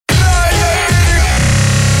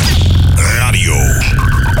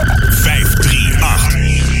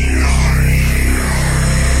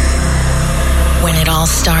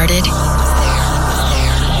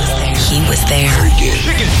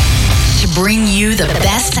bring you the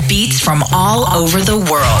best beats from all over the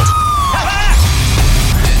world.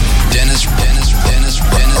 Dennis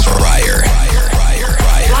Ryer.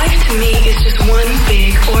 Life to me is just one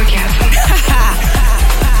big orgasm.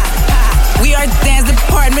 We are dance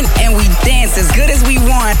department and we dance as good as we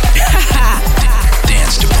want.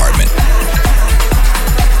 Dance department.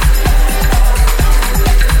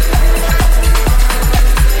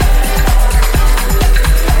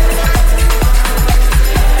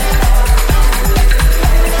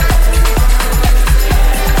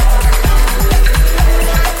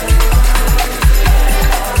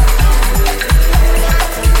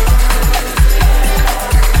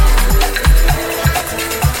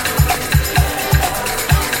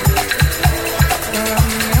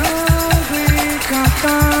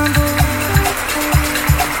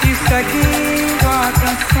 Seguindo a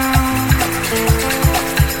canção,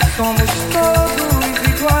 somos todos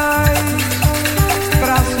iguais,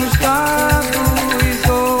 braços dados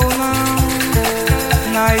ou não,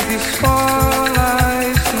 nas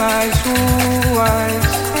escolas, nas ruas,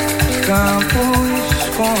 campos,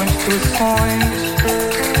 construções,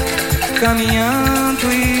 caminhando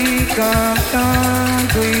e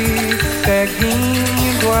cantando e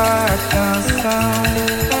seguindo a canção.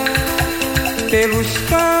 Pelos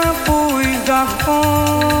campos a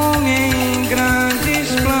fome em grandes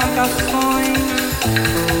plantações,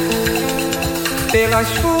 pelas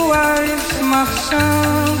ruas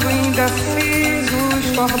marchando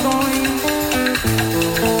indecisos cordões,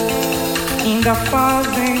 ainda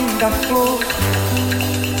fazem da flor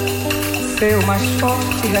seu mais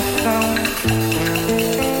forte refrão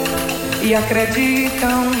e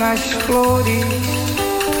acreditam nas flores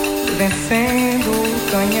vencendo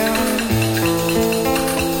o canhão.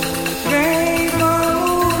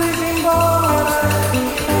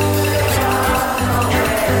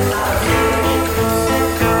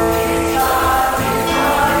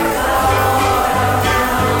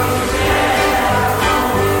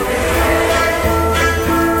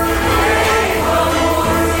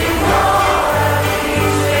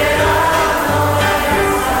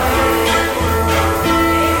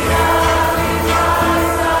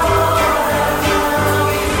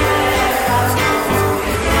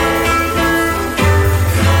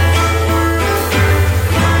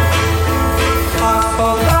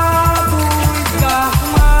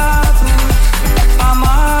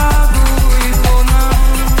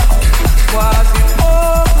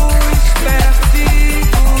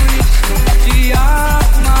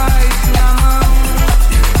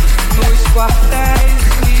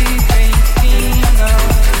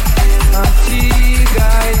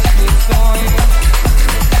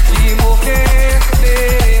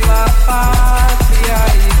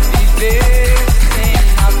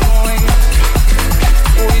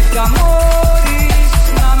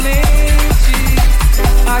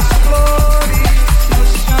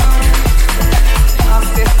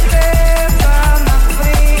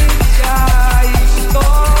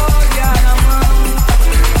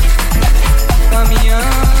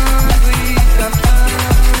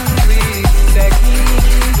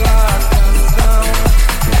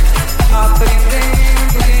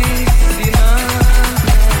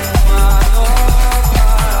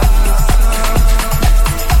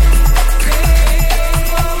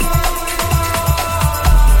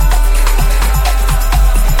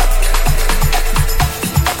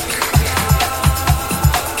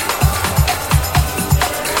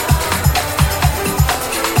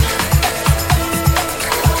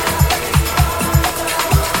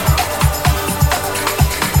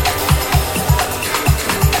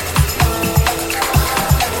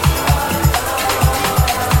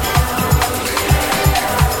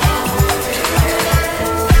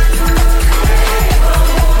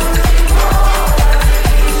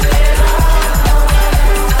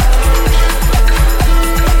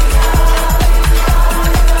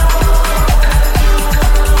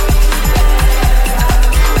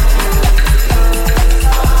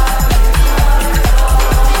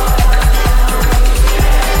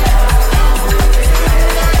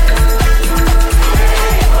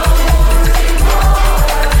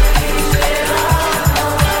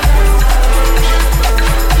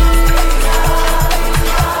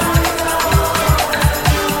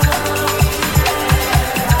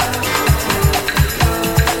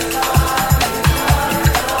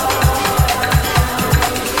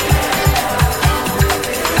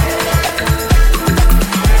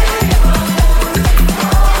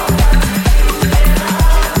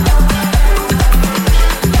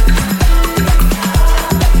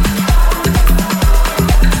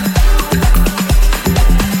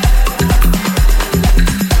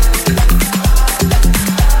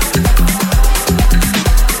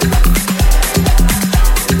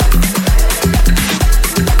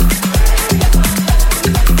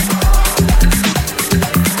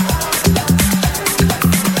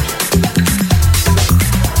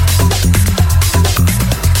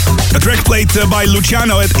 track played by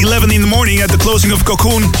Luciano at 11 in the morning at the closing of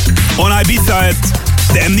Cocoon on Ibiza at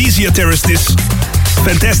the Amnesia Terrace. This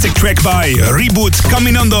fantastic track by Reboot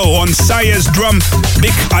Caminando on Saya's drum, big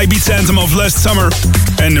Ibiza anthem of last summer,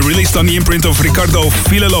 and released on the imprint of Ricardo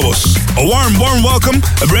Villalobos. A warm welcome,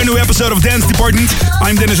 a brand new episode of Dance Department.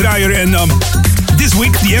 I'm Dennis Ruijer, and this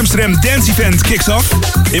week the Amsterdam Dance Event kicks off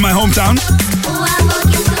in my hometown.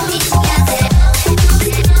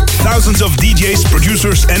 Thousands of DJs,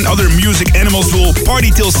 producers and other music animals will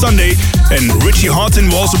party till Sunday, and Richie Houghton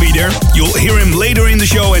will also be there. You'll hear him later in the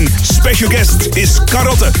show, and special guest is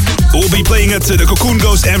Karotte, who will be playing at the Cocoon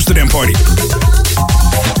Ghost Amsterdam party.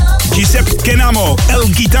 Giuseppe Kenamo, El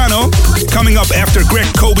Gitano, coming up after Greg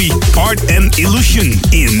Kobe, Art and Illusion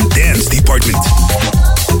in Dance Department.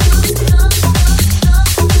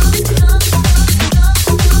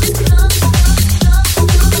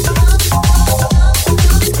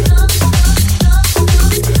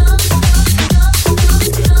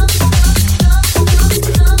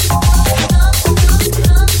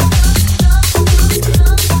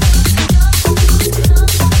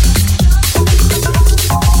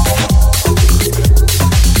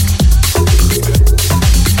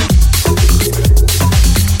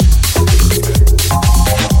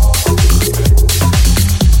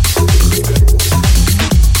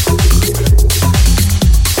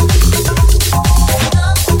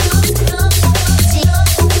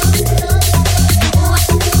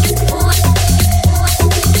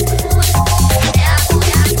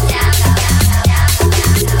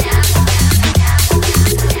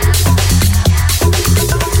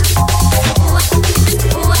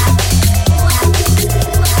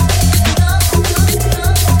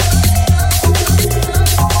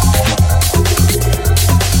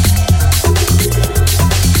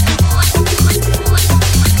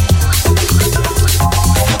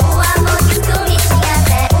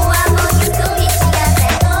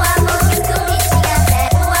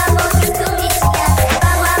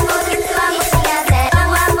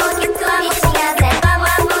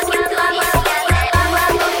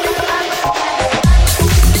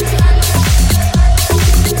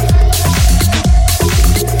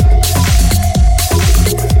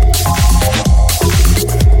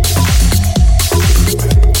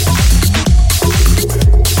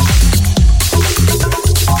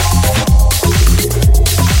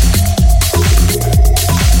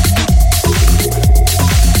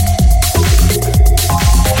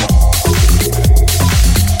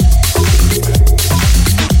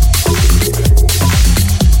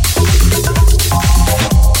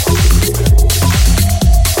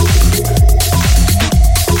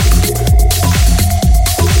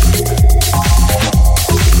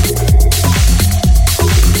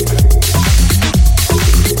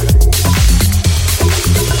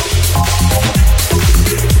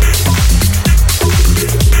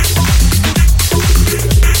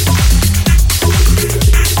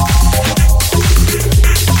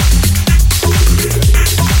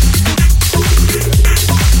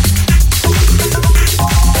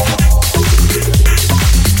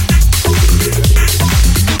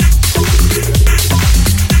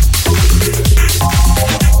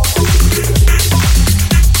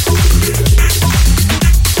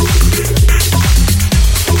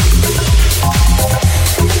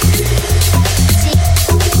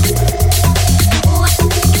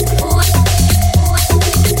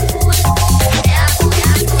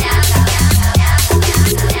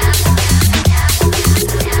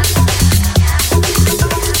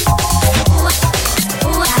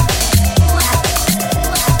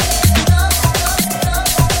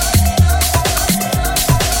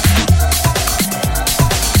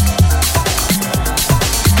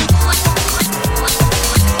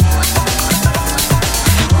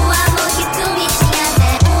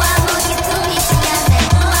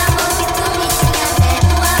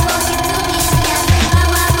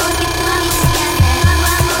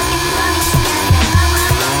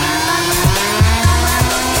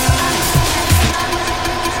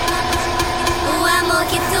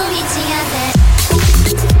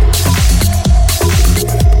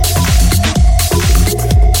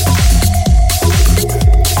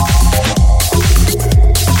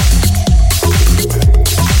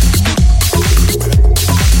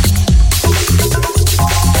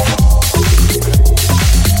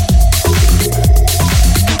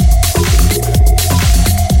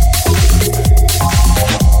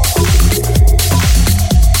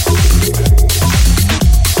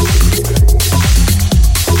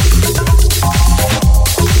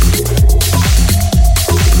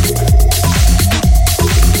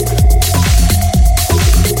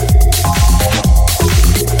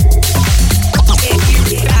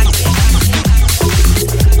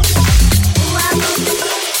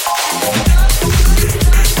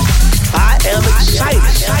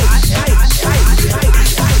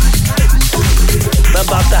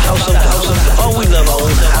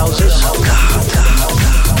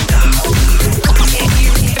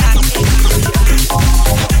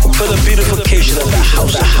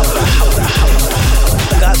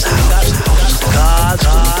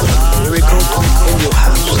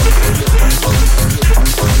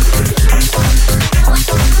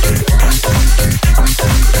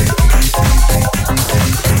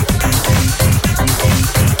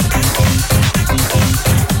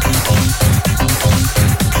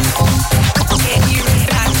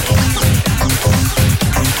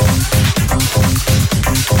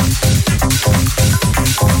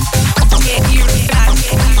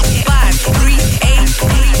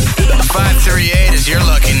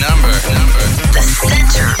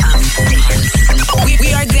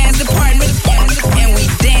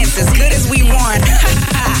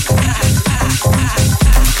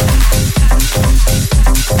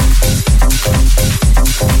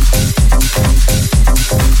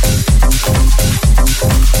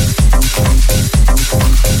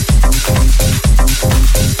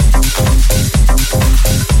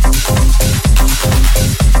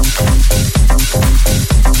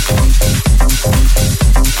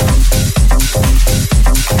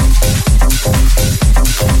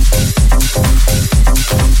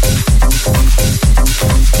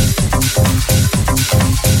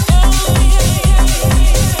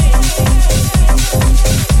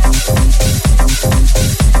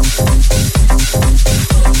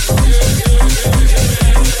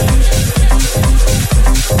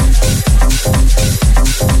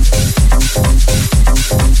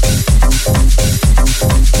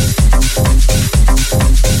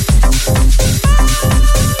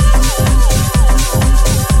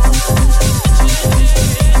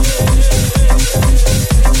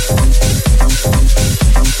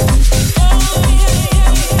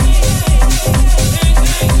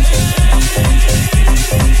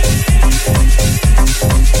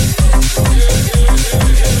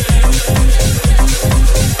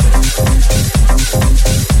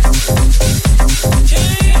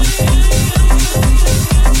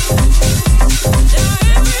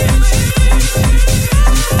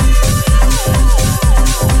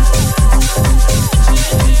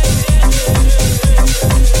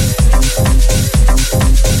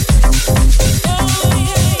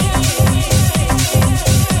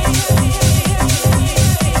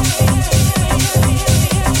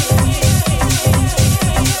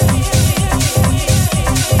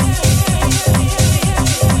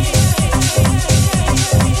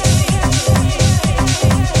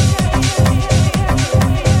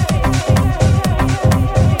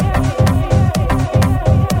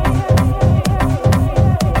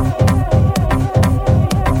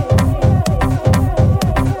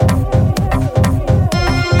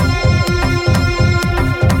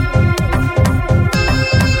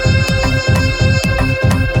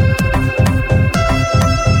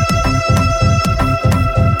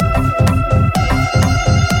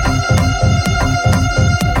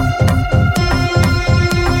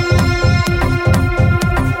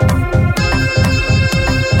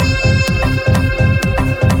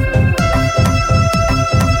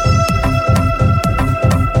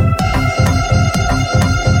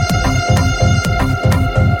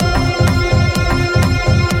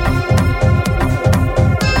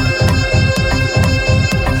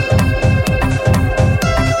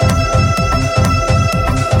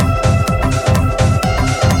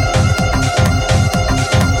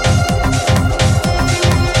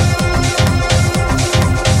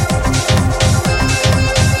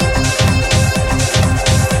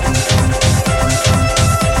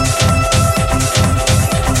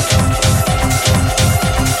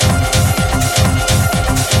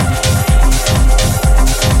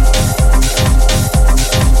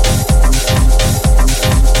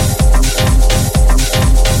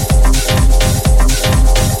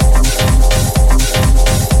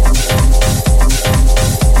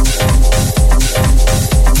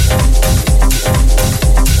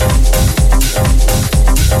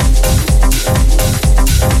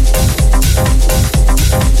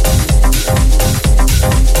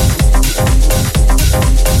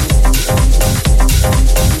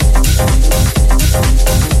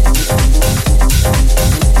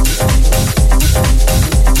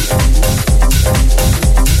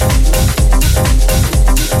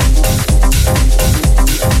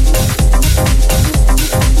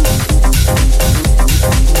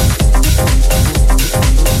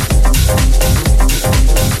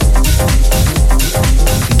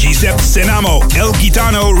 Senamo, El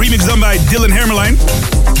Gitano, remix done by Dylan Hermelijn,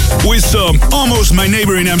 who is almost my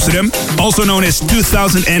neighbor in Amsterdam, also known as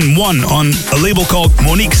 2001 on a label called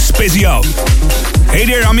Monique Special. Hey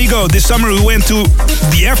there, amigo. This summer we went to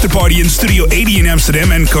the after party in Studio 80 in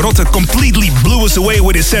Amsterdam, and Karotte completely blew us away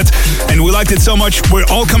with his set, and we liked it so much we're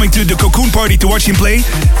all coming to the Cocoon party to watch him play.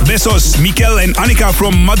 Besos, Mikel and Annika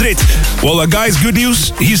from Madrid. Well, guys, good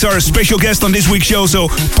news. He's our special guest on this week's show, so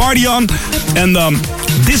party on. And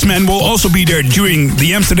this man will also be there during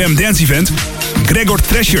the Amsterdam dance event, Gregor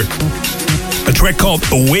Thrasher. A track called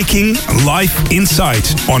Awaking Life Inside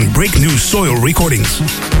on Break New Soil Recordings.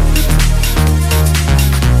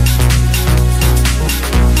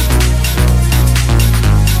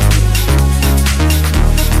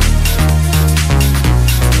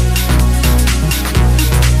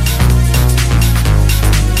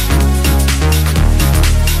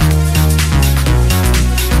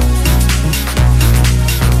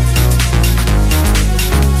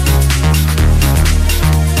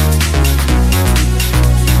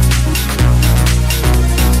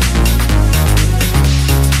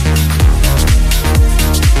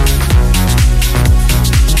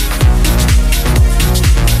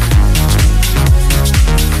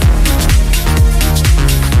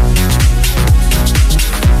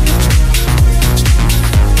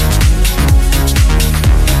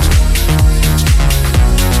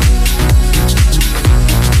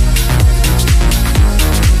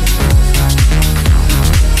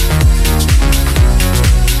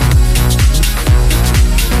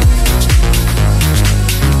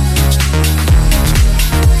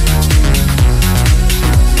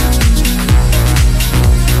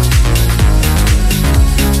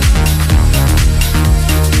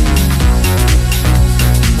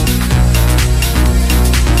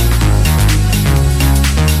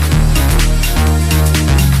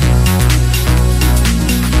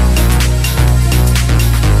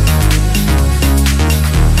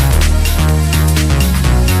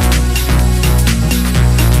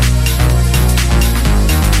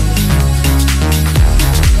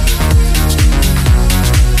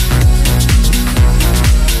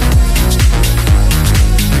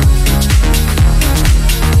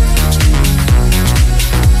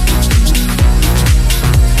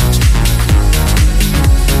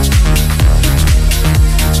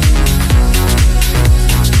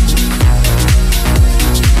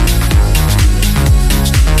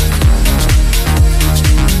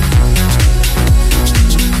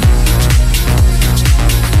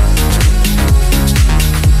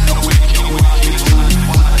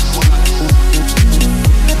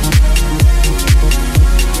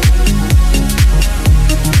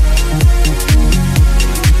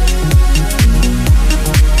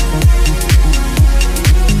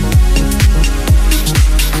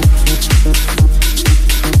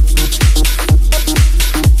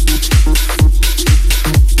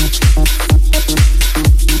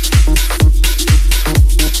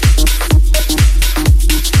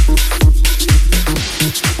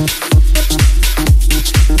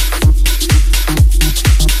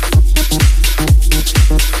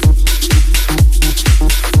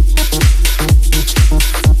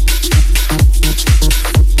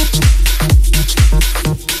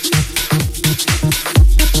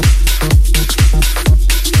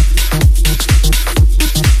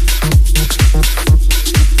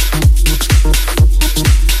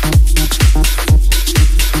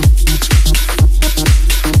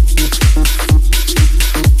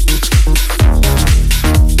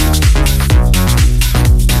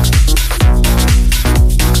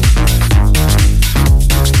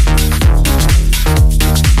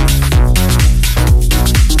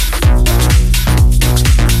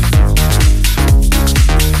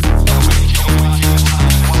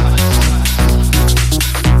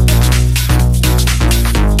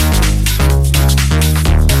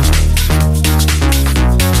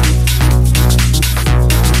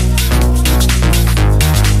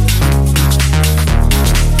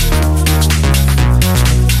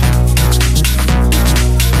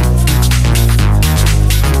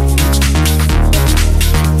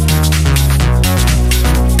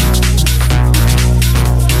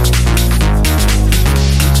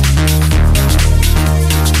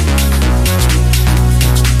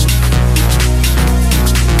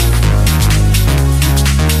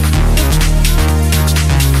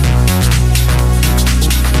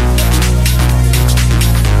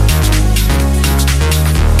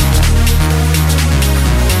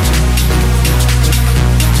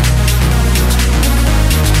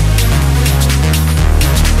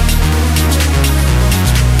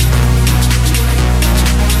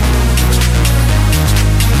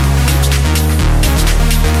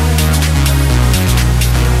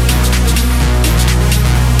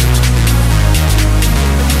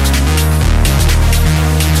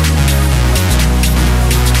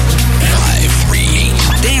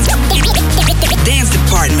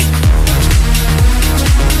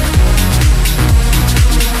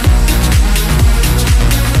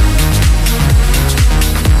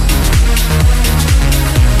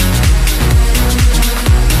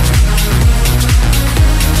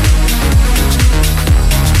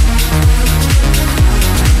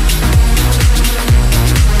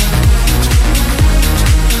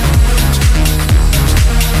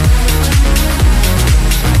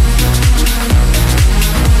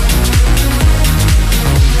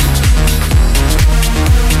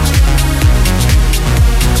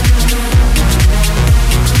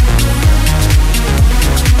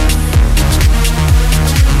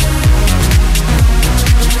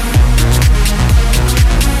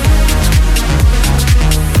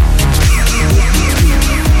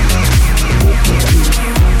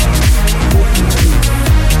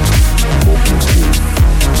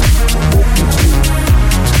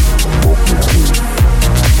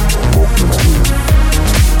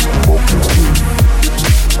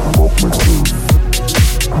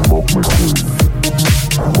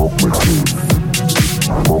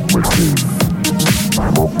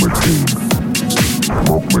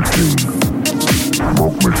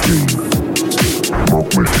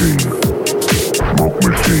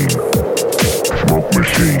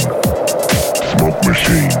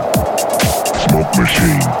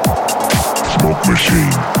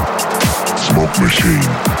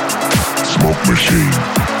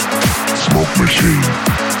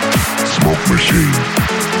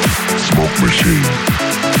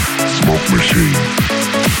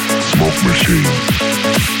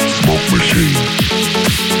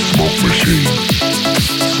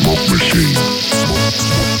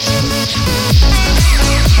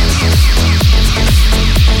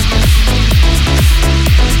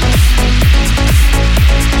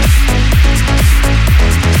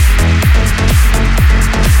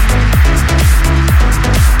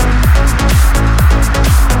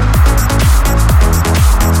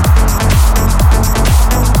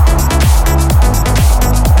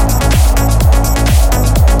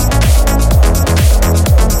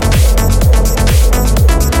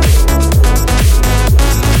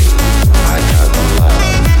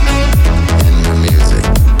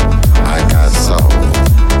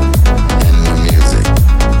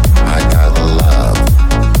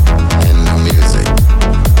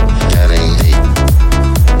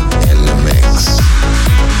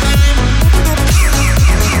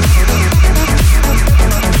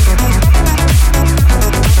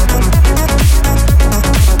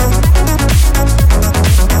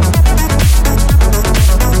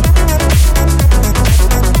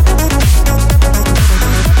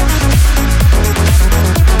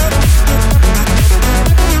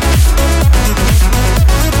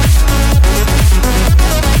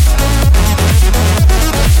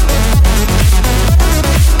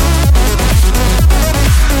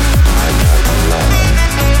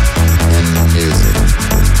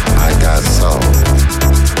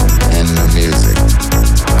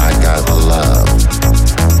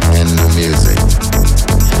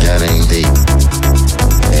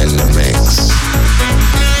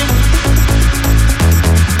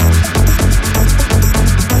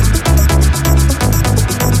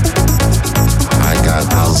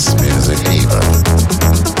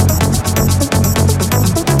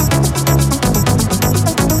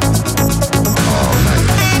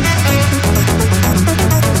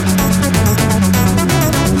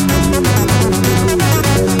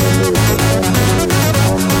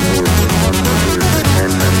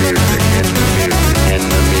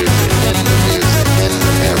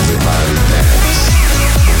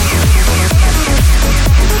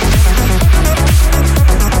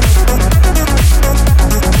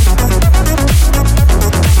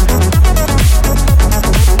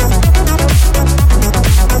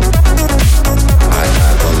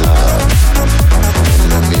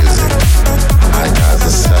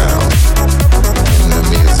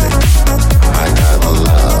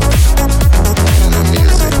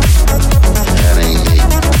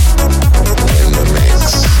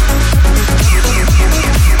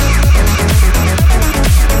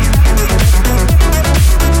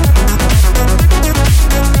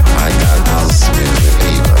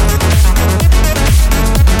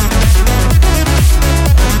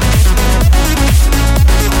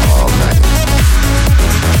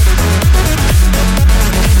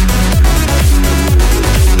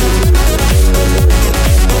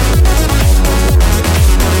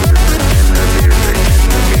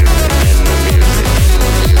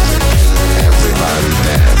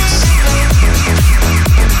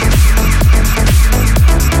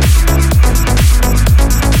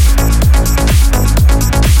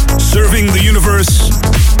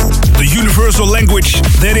 universal language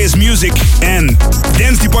that is music. And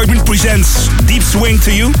Dance Department presents Deep Swing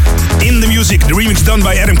to you. In the Music, the remix done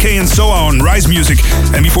by Adam K and Soa on Rise Music.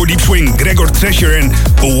 And before Deep Swing, Gregor Treasure and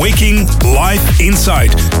Awaking Life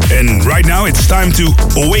Inside. And right now it's time to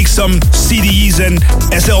awake some CDEs and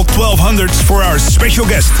SL 1200s for our special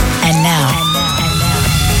guest. And now,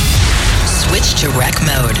 switch to rec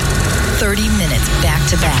mode. 30 minutes back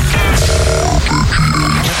to back.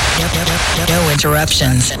 No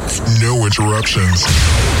interruptions. No interruptions.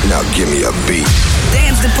 Now give me a beat.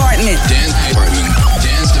 Dance Department. Dance Department.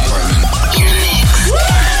 Dance Department. In the mix.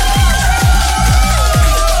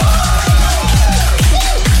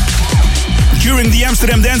 During the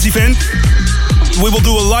Amsterdam Dance event, we will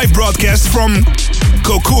do a live broadcast from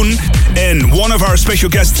Cocoon, and one of our special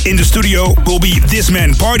guests in the studio will be this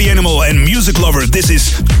man, party animal and music lover. This is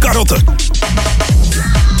Karotte.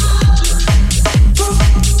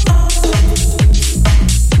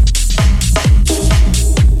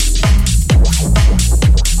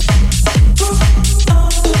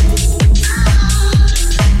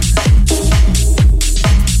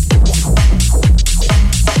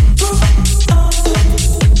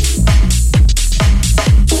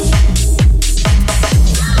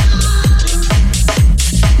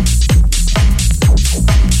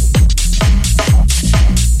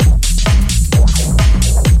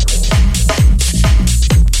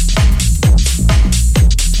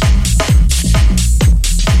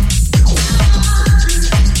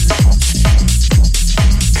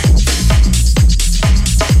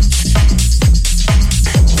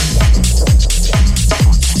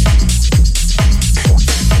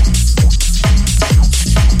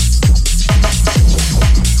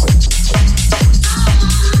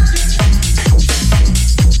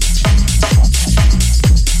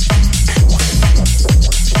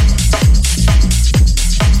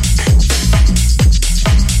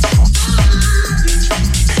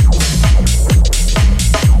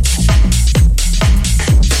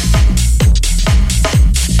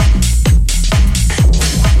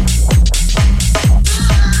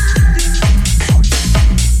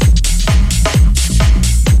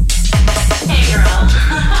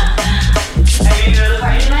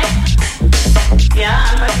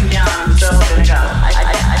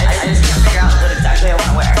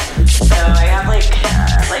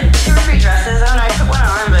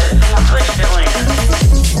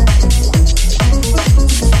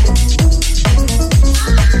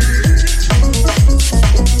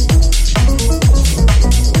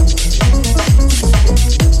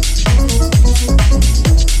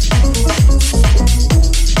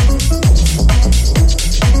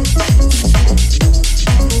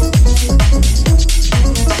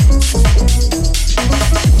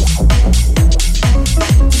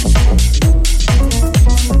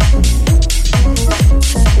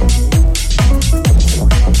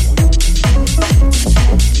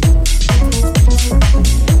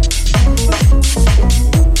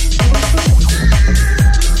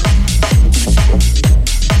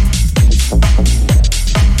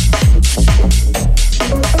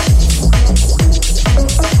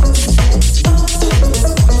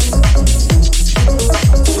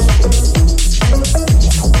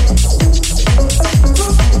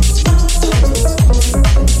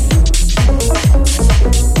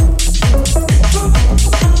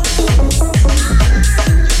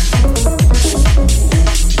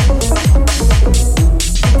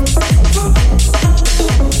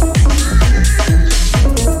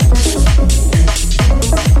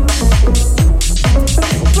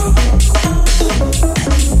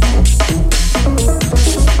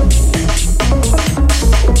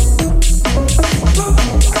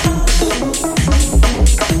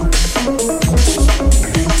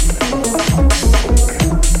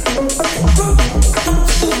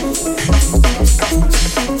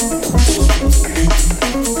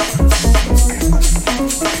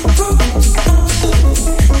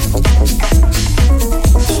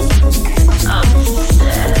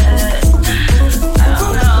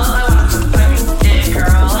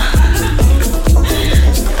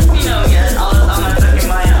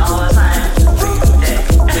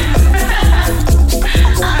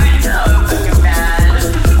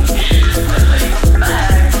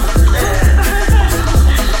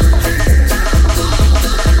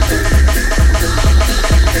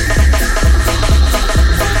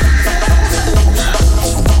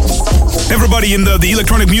 the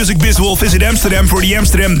electronic music biz will visit Amsterdam for the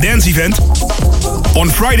Amsterdam Dance event. On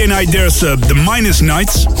Friday night, there's the Minus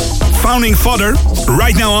Nights. Founding father,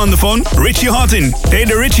 right now on the phone, Richie Houghton. Hey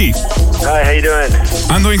there, Richie. Hi, how you doing?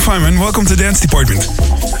 I'm doing fine, man. Welcome to Dance Department.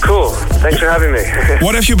 Cool. Thanks for having me.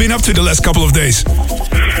 What have you been up to the last couple of days?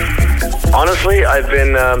 Honestly, I've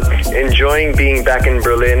been enjoying being back in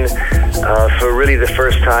Berlin for really the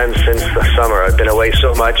first time since the summer. I've been away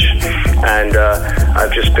so much, and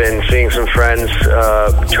I've just been seeing some friends,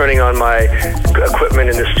 turning on my equipment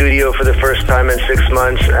in the studio for the first time in 6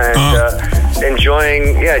 months, and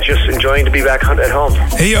enjoying to be back at home.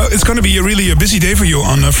 Hey, it's going to be a busy day for you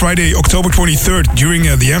on Friday, October 23rd, during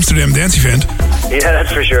the Amsterdam Dance event. Yeah,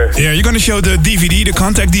 that's for sure. Yeah, you're going to show the DVD, the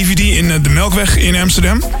contact DVD in the Melkweg in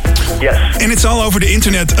Amsterdam. Yes. And it's all over the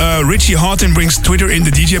internet. Richie Houghton brings Twitter in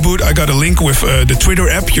the DJ booth. I got a link with the Twitter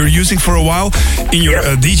app you're using for a while in your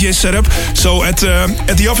DJ setup. So at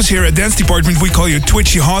the office here at Dance Department, we call you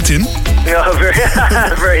Twitchy Houghton.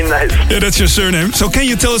 Oh, very nice. Yeah, that's your surname. So can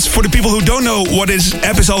you tell us, for the people who don't know what this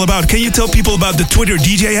app is all about, can you tell people about the Twitter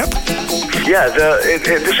DJ app? Yeah,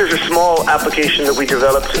 this is a small application that we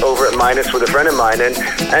developed over at Minus with a friend of mine, and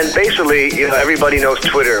basically, everybody knows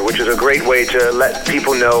Twitter, which is a great way to let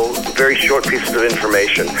people know very short pieces of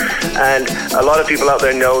information. And a lot of people out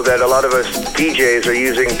there know that a lot of us DJs are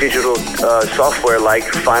using digital software like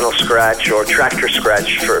Final Scratch or Tractor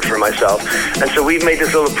Scratch for myself. And so we've made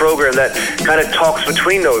this little program that kind of talks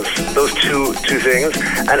between those two things.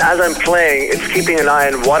 And as I'm playing, it's keeping an eye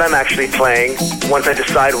on what I'm actually playing. Once I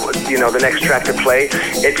decide the next track to play,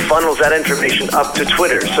 it funnels that information up to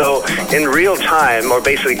Twitter. So in real time, or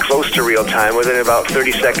basically close to real time, within about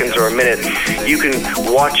 30 seconds or a minute, you can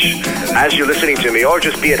watch as you're listening to me, or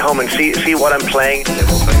just be at home and see what I'm playing.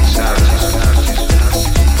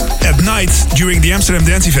 At night, during the Amsterdam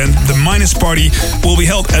Dance event, the Minus Party will be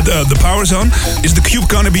held at the Power Zone. Is the Cube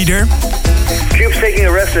gonna be there? Cube's taking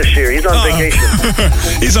a rest this year. He's on vacation.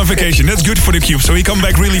 He's on vacation. That's good for the Cube. So he come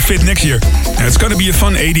back really fit next year. It's gonna be a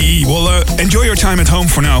fun ADE. Well, enjoy your time at home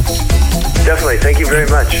for now. Definitely. Thank you very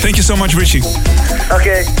much. Thank you so much, Richie.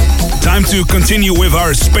 Okay. Time to continue with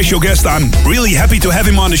our special guest. I'm really happy to have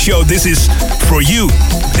him on the show. This is for you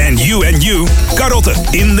and you and you, Karotte,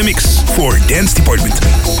 in the mix for Dance Department.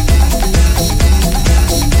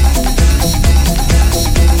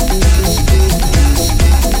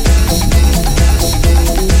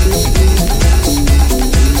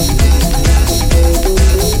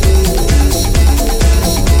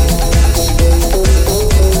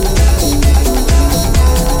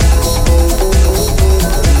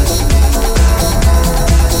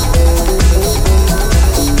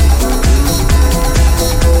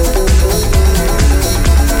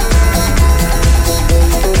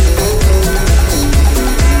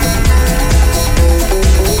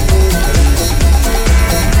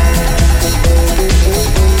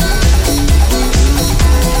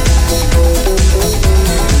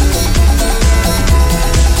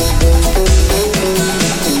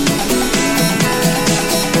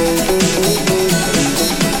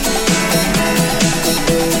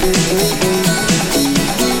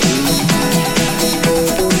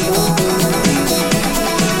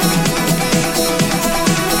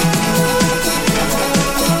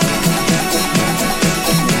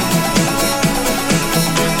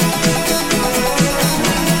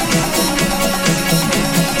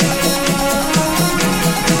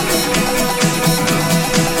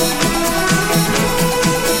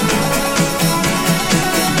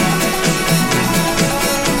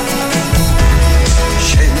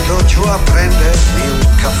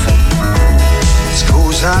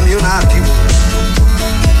 Scusami un attimo,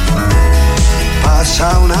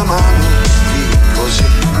 passa una mano qui così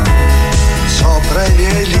sopra i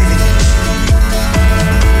miei lividi,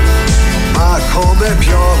 ma come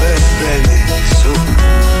piove bene su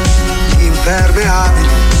gli impermeabili.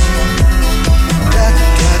 Da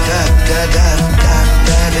da da da da da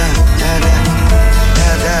da da da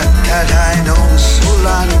da da da e non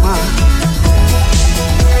sull'anima.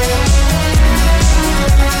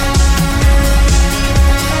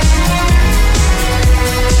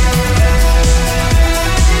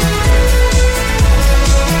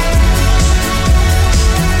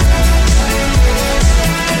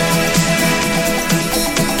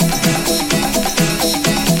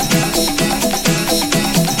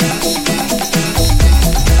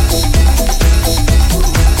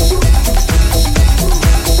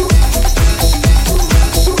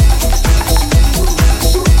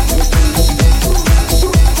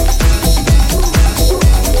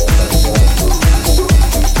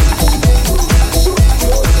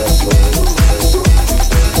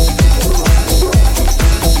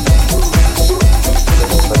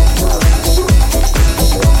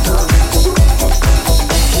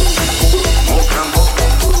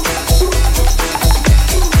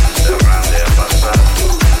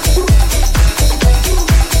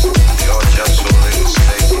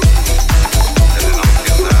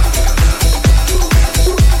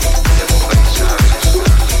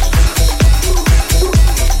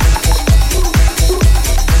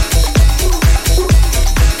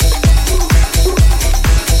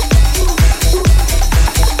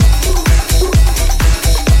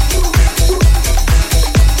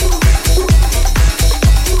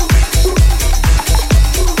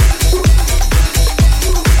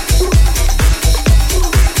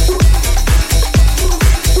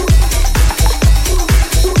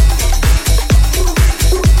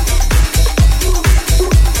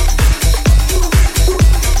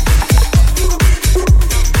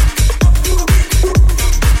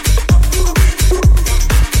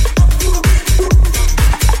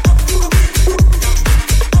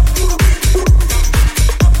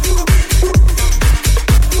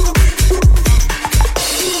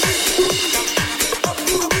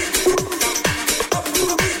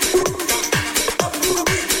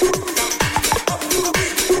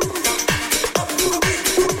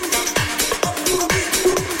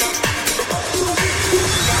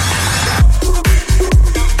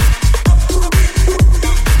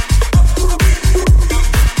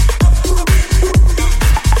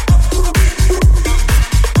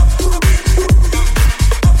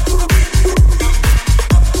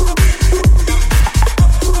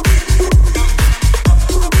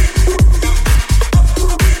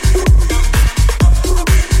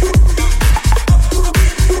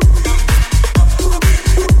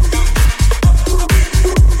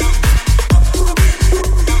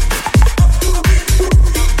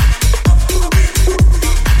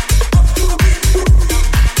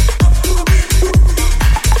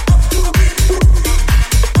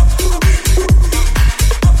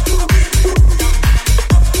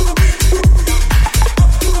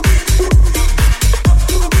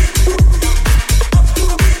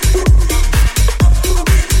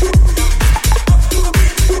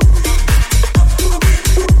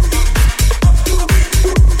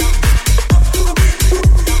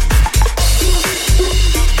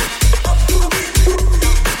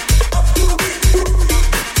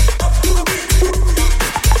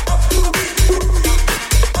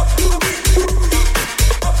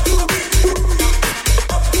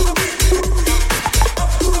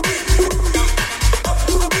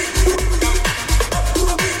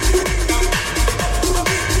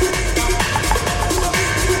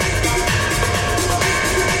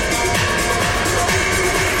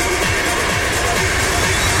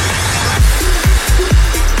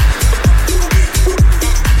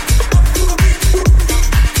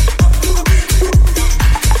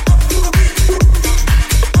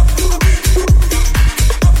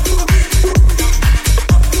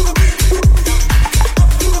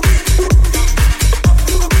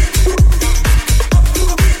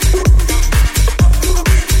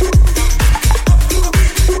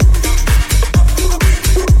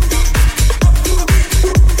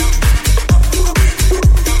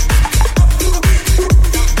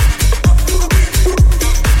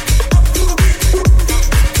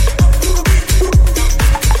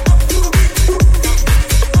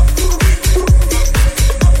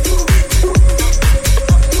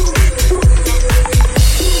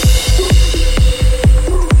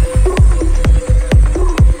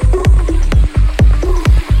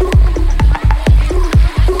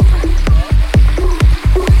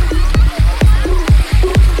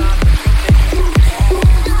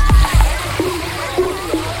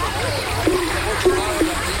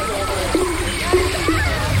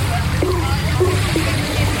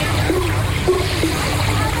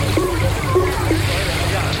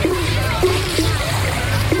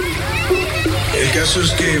 caso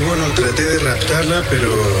es que, bueno, traté de raptarla,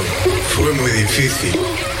 pero fue muy difícil.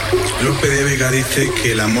 Lope de Vega dice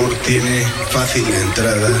que el amor tiene fácil la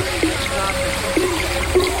entrada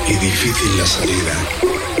y difícil la salida.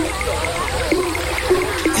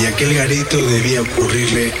 Y a aquel garito debía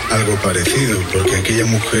ocurrirle algo parecido, porque aquella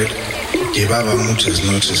mujer llevaba muchas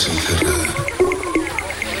noches encerrada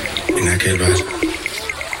en aquel bar.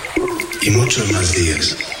 Y muchos más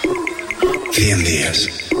días. 100 días.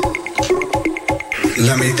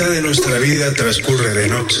 La mitad de nuestra vida transcurre de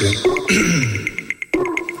noche.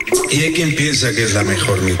 Y hay quien piensa que es la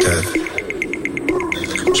mejor mitad.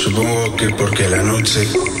 Supongo que porque la noche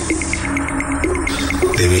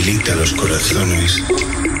debilita los corazones.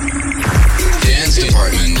 Dance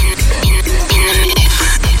Department.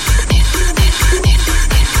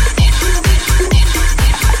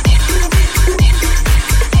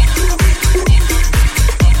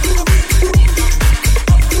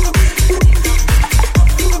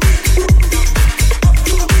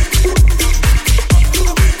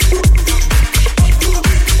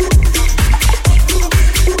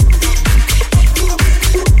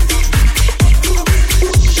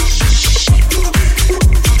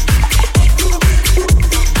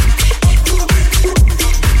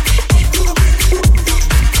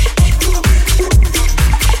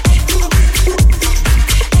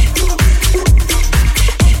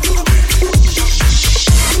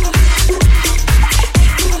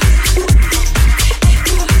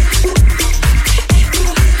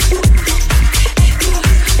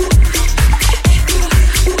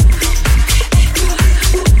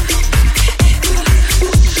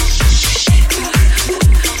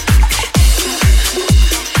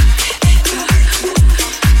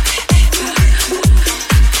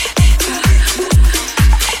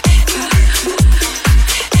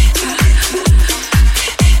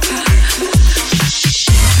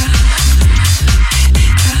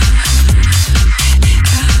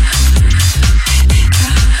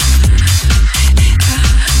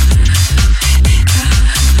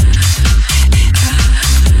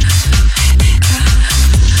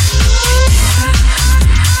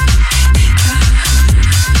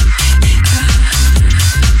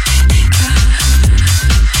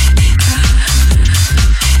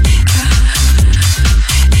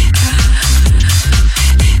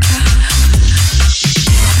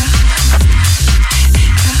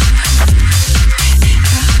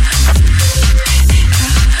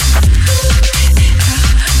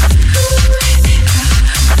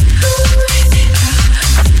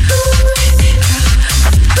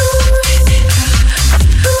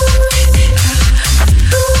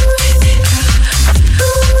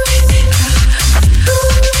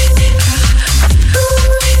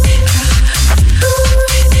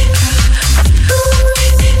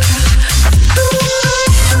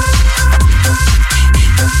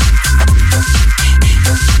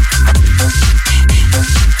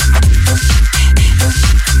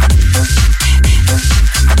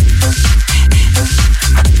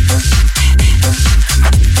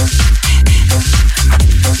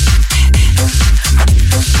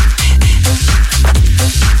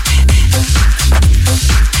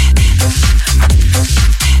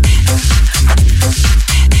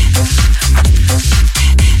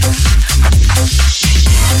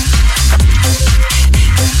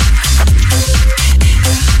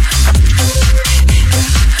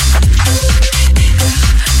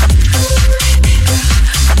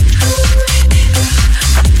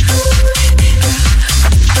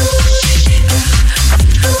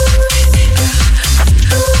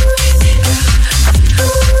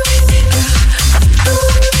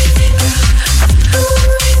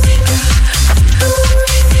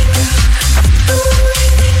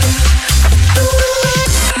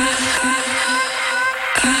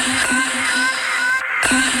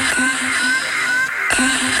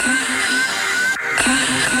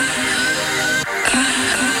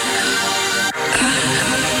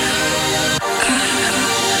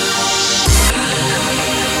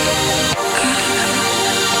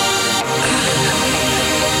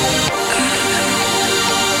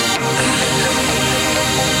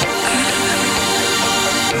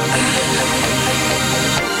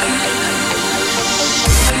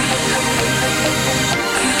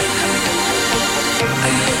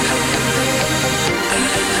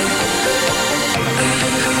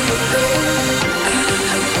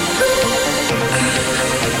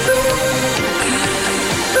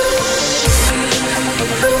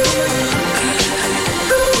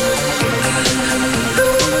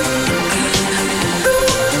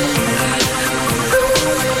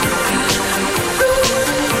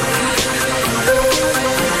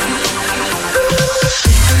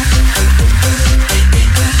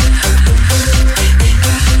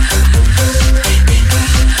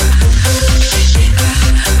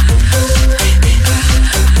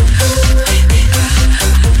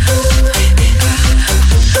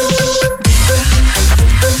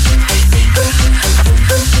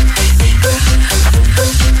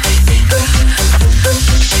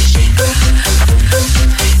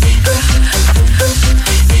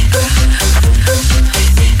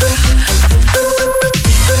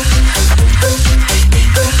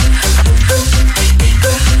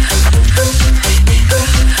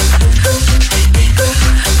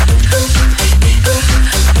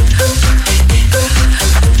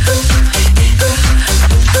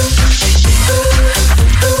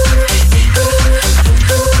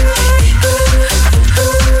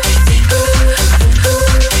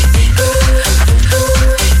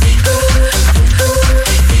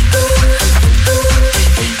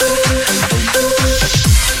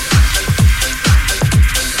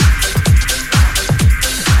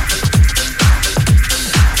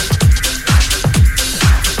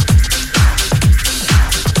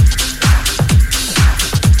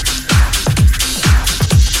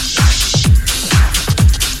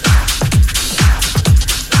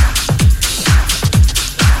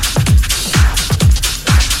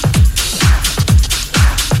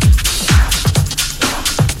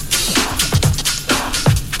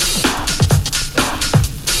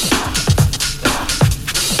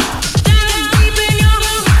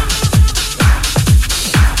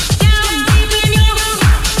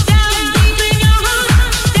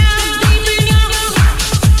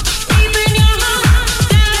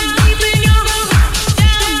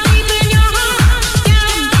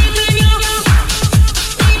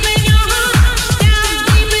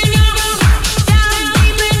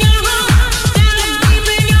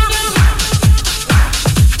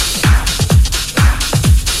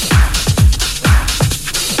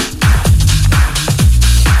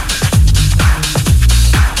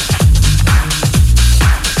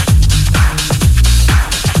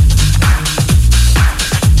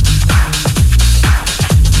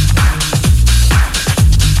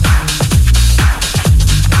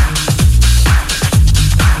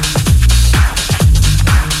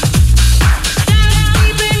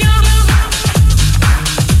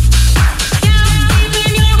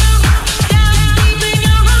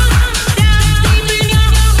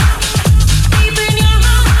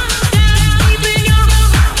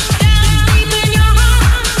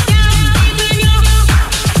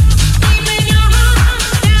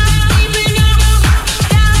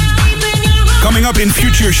 up in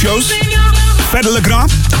future shows. Fede Legrand,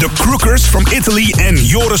 The Crookers from Italy and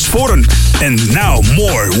Joris Voren. And now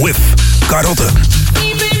more with Karotte.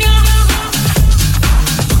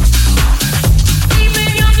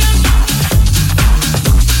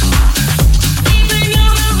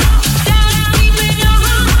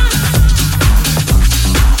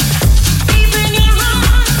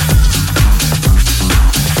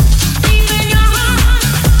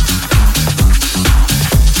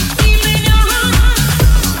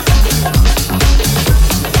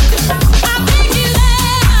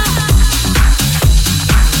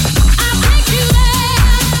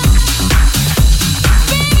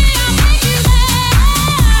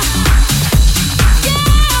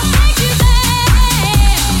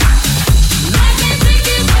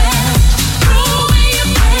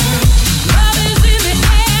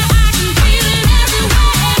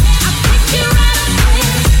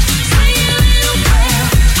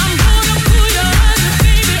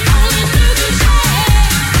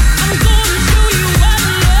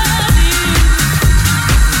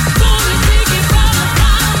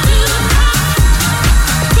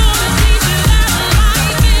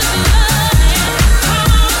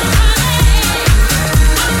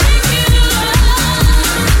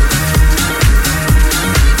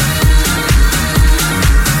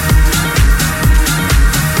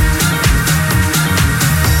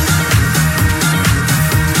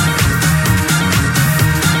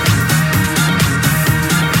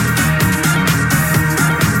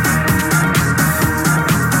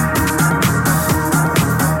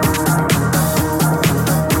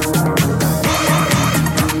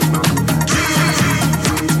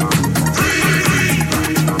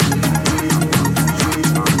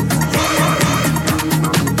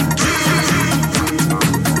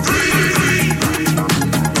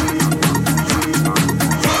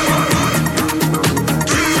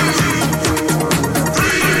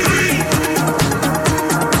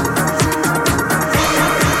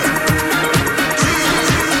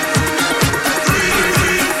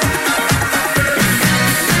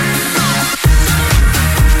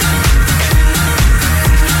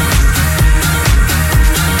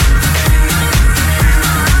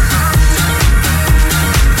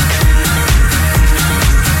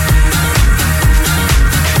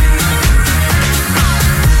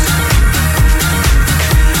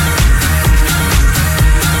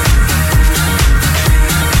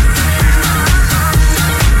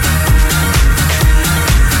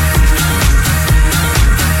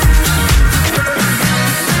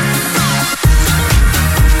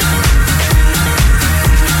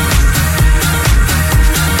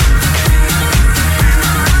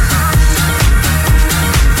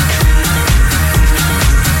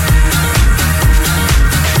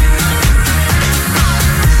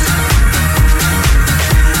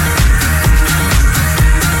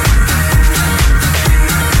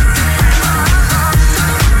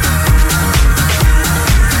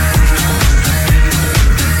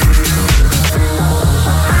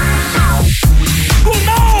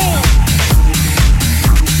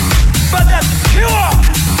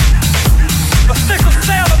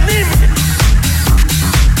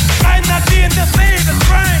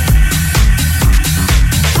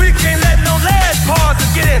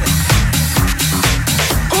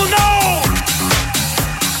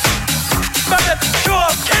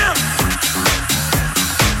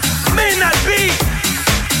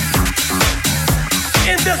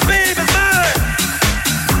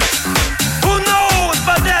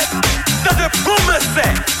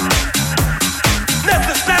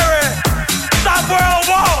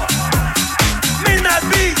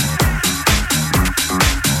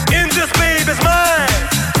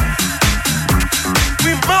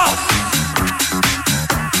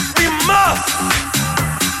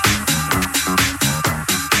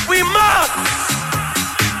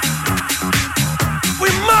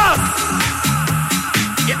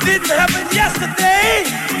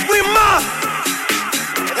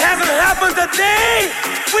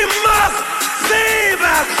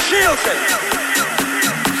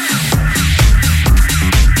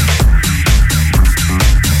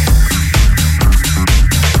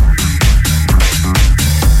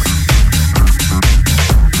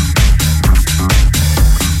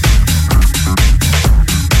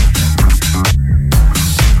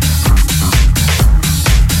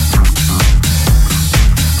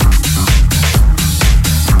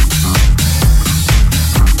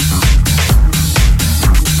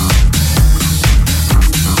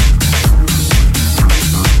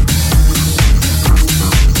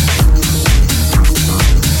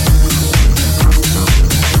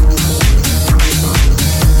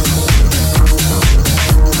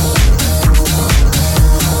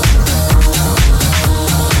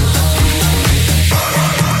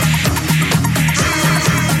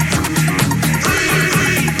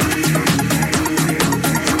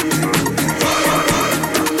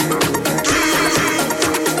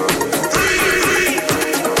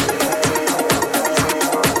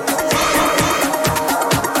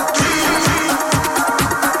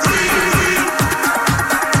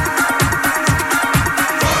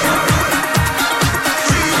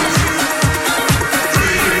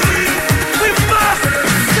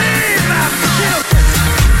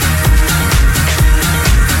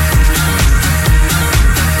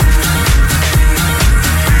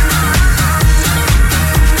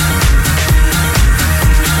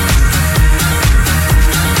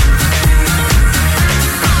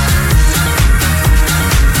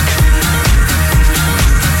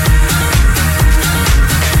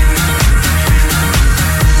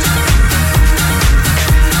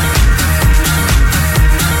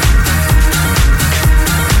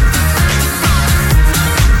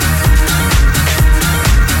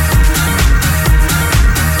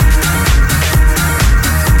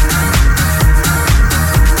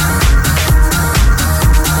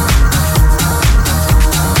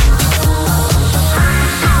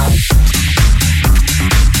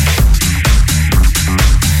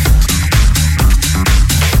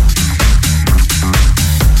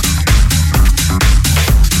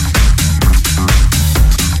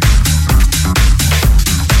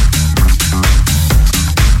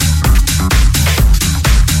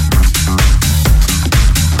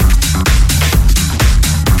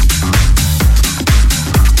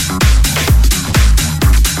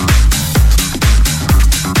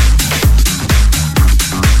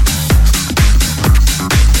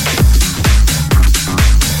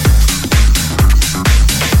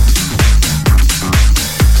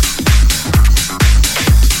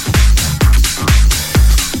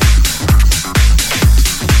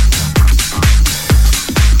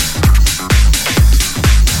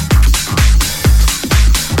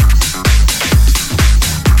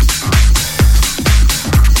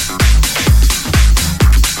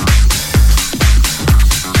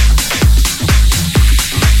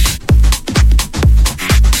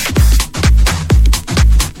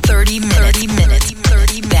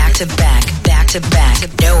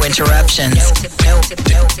 interruptions.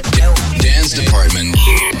 Dance Department.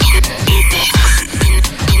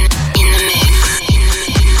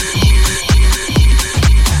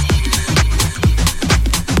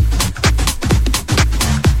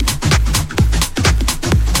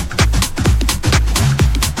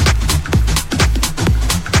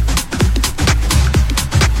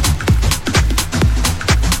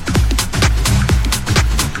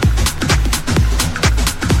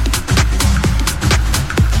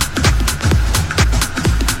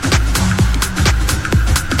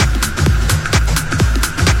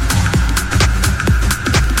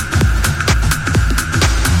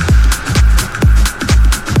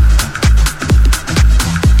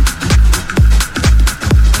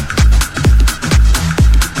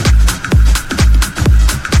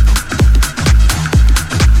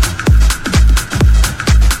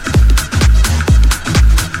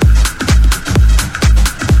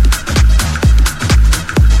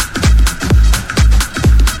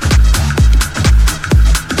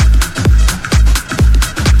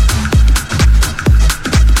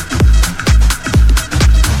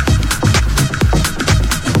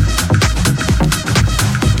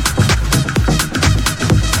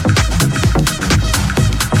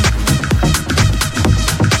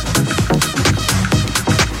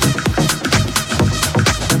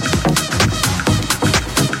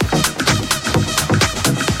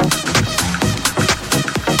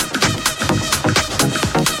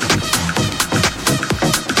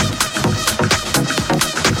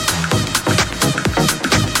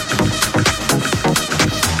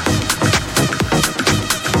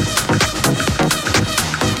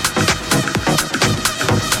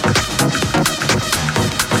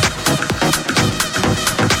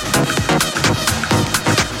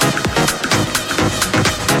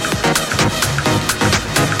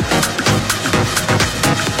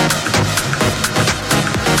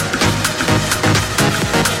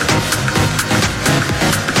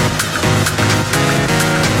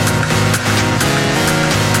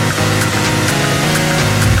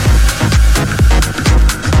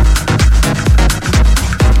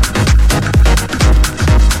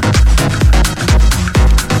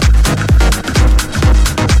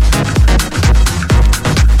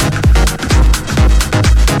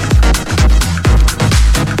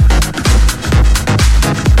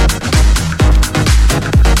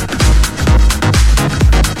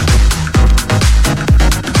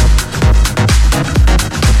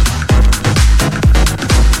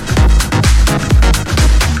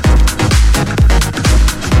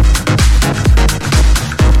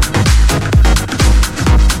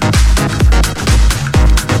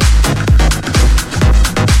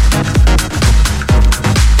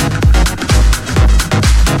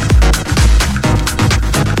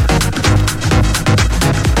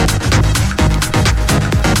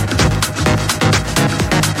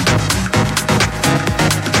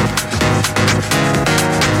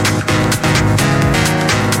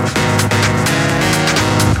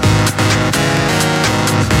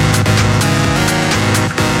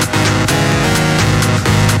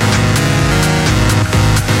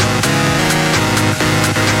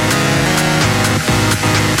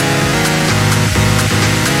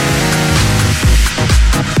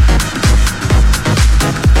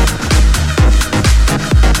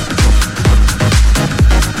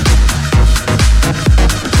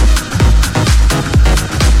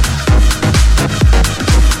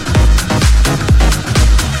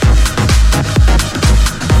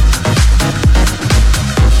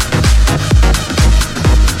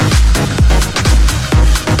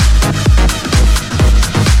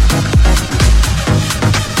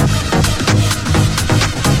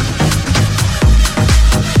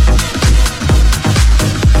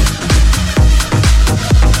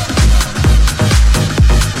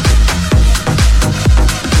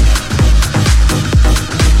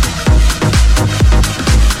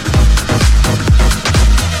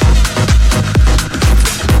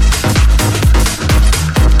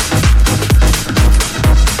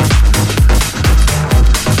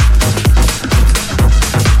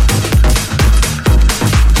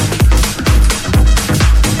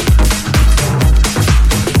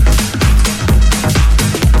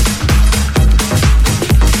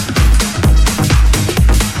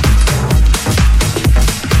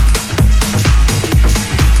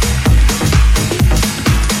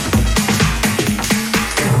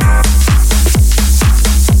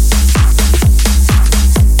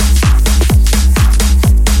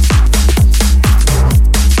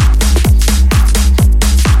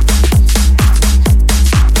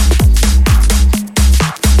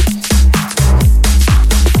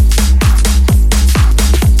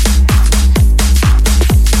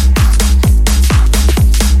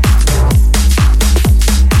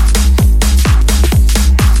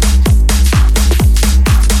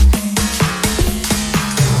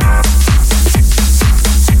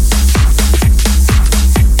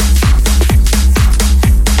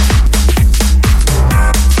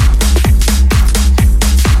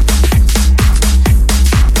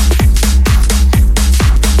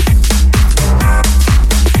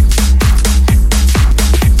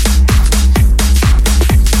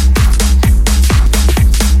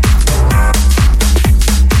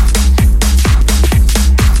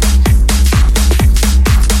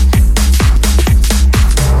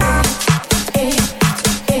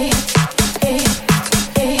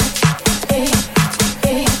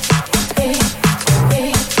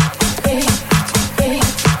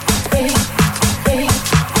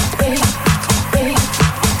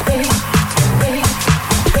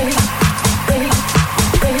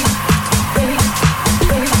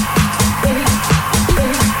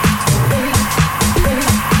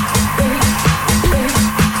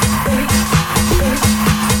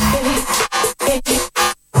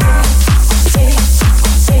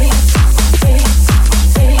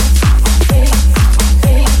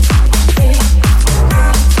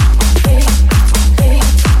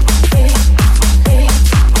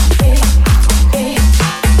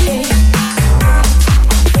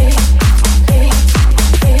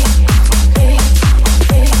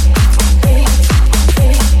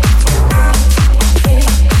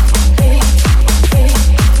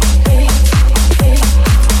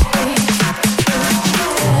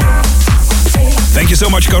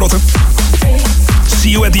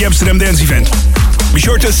 you at the Amsterdam Dance event. Be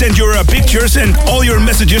sure to send your pictures and all your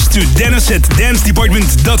messages to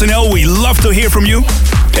dennis@dancedepartment.nl. We love to hear from you.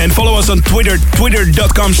 And follow us on Twitter,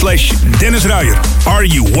 twitter.com/Dennis Ruijer,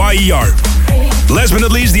 Ruyer. Last but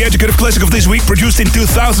not least, the educative classic of this week, produced in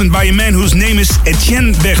 2000 by a man whose name is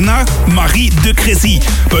Etienne Bernard Marie de Crécy.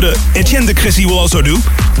 But Etienne de Crécy will also do.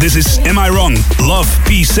 This is Am I Wrong? Love,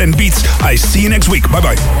 Peace and Beats. I see you next week.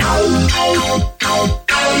 Bye-bye.